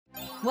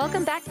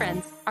Welcome back,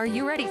 friends. Are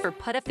you ready for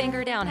Put a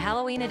Finger Down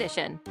Halloween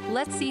edition?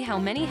 Let's see how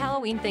many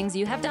Halloween things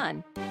you have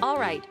done. All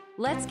right,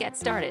 let's get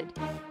started.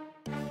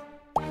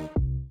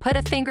 Put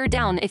a finger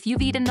down if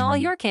you've eaten all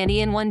your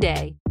candy in one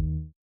day.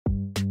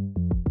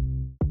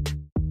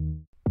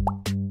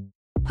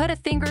 Put a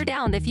finger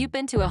down if you've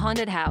been to a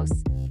haunted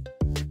house.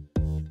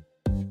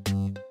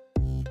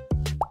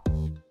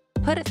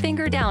 Put a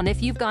finger down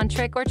if you've gone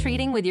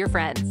trick-or-treating with your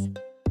friends.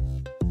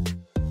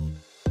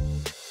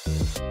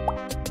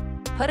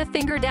 Put a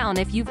finger down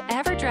if you've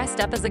ever dressed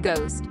up as a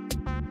ghost.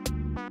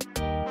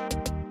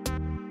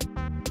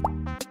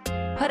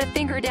 Put a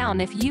finger down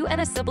if you and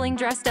a sibling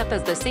dressed up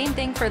as the same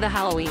thing for the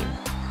Halloween.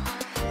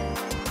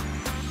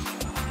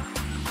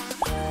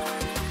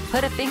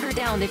 Put a finger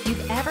down if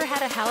you've ever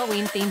had a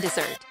Halloween-themed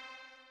dessert.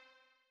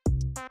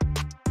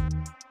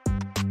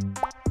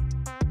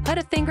 Put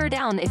a finger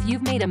down if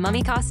you've made a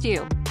mummy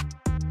costume.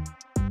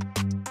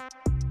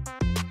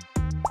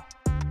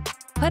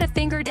 Put a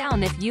finger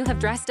down if you have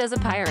dressed as a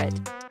pirate.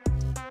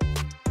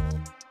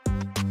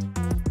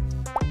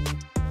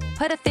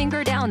 Put a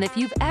finger down if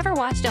you've ever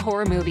watched a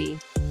horror movie.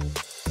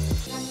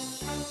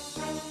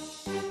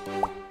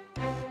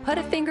 Put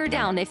a finger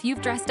down if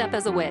you've dressed up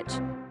as a witch.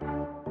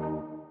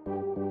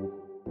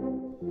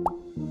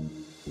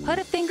 Put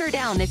a finger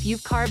down if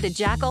you've carved a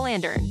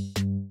jack-o'-lantern.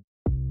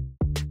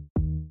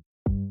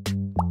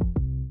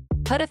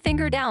 Put a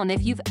finger down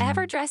if you've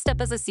ever dressed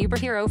up as a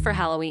superhero for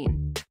Halloween.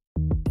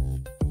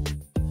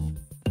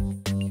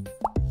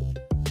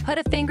 Put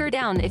a finger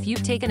down if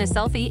you've taken a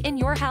selfie in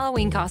your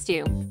Halloween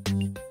costume.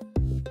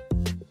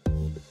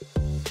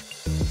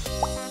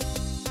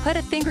 Put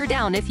a finger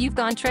down if you've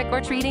gone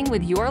trick-or-treating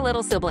with your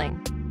little sibling.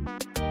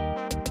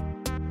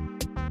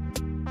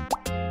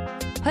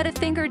 Put a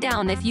finger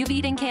down if you've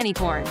eaten candy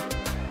corn.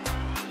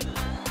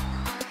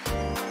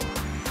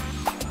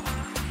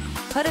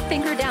 Put a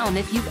finger down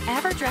if you've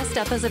ever dressed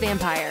up as a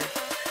vampire.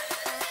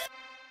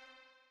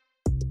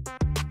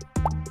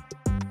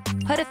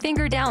 Put a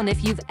finger down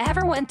if you've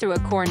ever went through a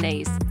corn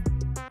maze.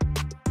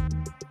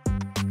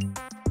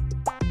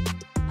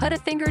 Put a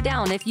finger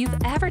down if you've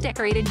ever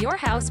decorated your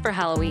house for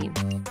Halloween.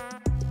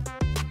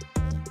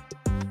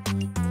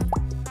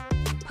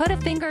 Put a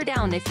finger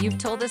down if you've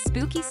told a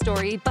spooky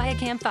story by a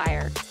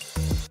campfire.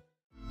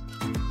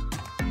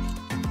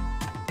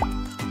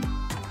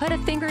 Put a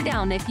finger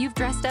down if you've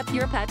dressed up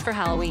your pet for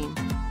Halloween.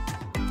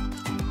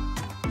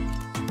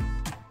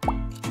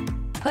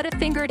 Put a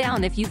finger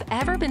down if you've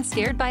ever been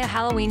scared by a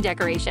Halloween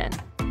decoration.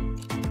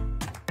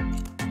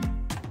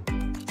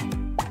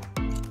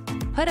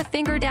 Put a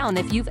finger down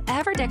if you've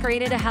ever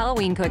decorated a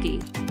Halloween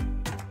cookie.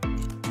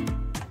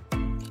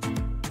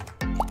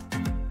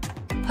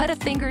 Put a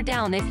finger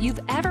down if you've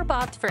ever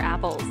bopped for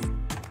apples.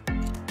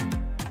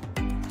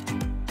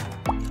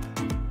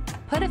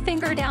 Put a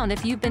finger down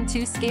if you've been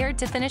too scared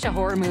to finish a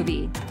horror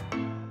movie.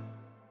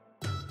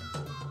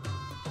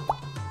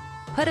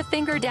 Put a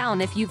finger down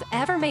if you've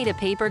ever made a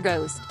paper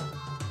ghost.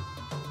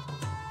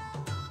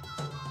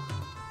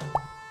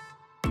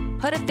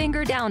 Put a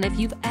finger down if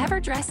you've ever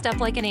dressed up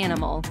like an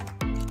animal.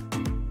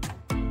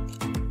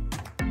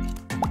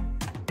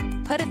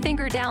 Put a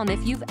finger down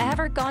if you've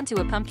ever gone to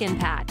a pumpkin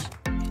patch.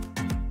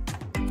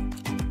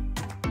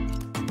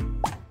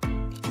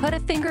 Put a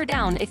finger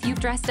down if you've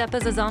dressed up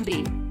as a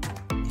zombie.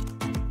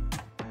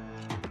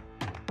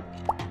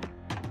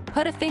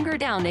 Put a finger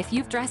down if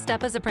you've dressed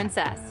up as a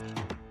princess.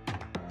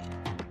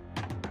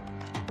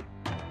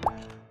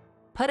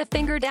 Put a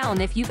finger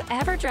down if you've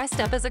ever dressed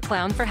up as a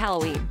clown for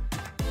Halloween.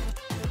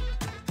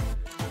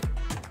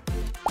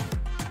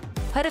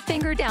 Put a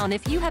finger down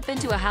if you have been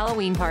to a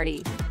Halloween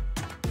party.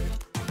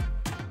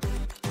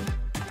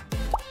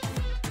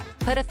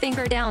 Put a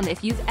finger down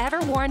if you've ever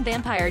worn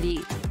vampire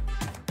teeth.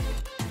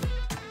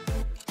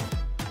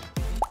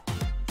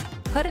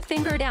 Put a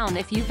finger down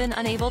if you've been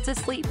unable to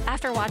sleep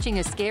after watching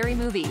a scary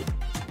movie.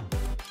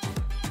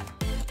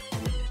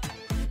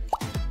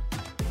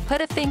 Put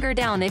a finger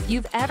down if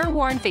you've ever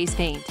worn face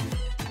paint.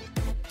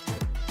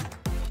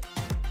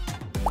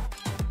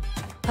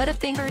 Put a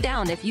finger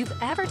down if you've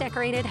ever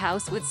decorated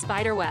house with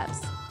spider webs.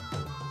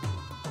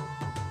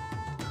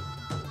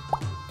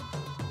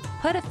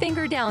 Put a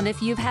finger down if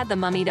you've had the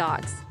mummy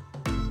dogs.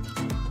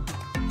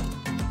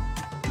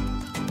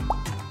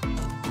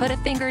 Put a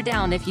finger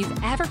down if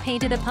you've ever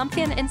painted a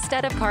pumpkin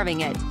instead of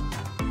carving it.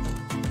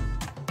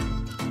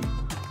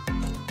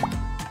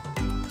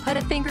 Put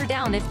a finger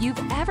down if you've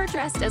ever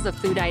dressed as a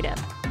food item.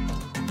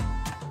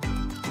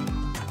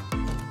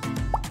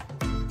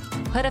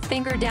 Put a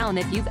finger down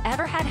if you've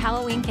ever had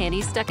Halloween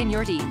candy stuck in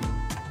your teeth.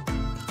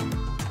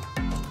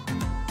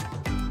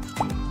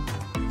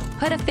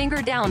 Put a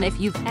finger down if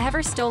you've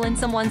ever stolen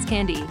someone's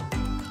candy.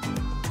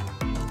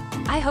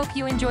 I hope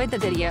you enjoyed the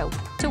video.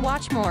 To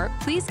watch more,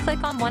 please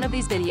click on one of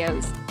these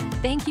videos.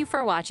 Thank you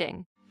for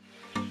watching.